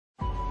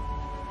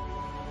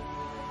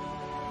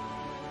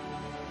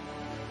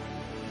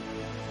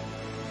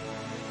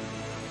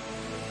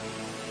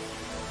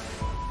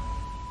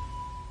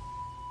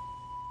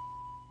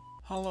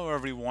Hello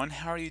everyone,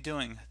 how are you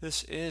doing?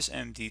 This is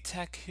MD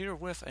Tech here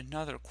with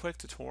another quick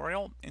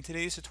tutorial. In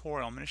today's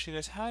tutorial, I'm going to show you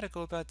guys how to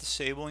go about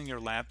disabling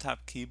your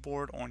laptop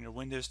keyboard on your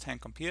Windows 10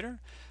 computer.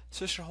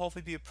 So this should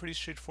hopefully be a pretty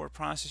straightforward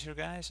process here,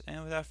 guys,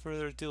 and without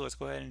further ado, let's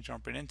go ahead and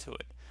jump right into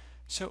it.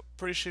 So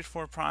pretty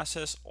straightforward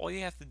process. All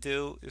you have to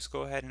do is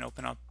go ahead and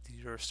open up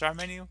your start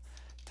menu,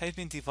 type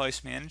in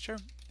Device Manager.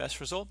 Best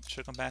result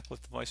should come back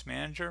with Device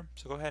Manager,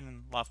 so go ahead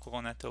and left click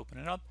on that to open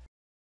it up.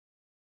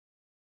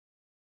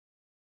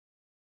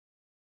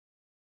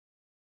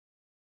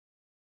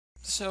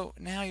 So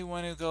now you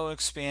want to go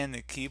expand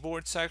the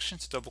keyboard section,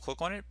 so double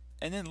click on it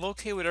and then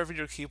locate whatever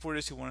your keyboard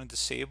is you want to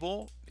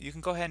disable. You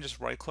can go ahead and just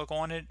right click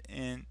on it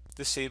and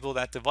disable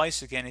that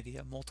device. Again, if you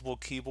have multiple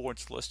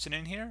keyboards listed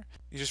in here,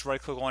 you just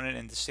right click on it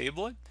and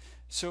disable it.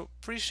 So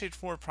pretty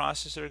straightforward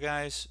process there,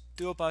 guys.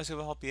 Do hope I was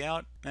able to help you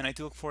out, and I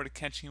do look forward to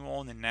catching you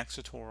all in the next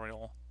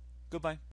tutorial. Goodbye.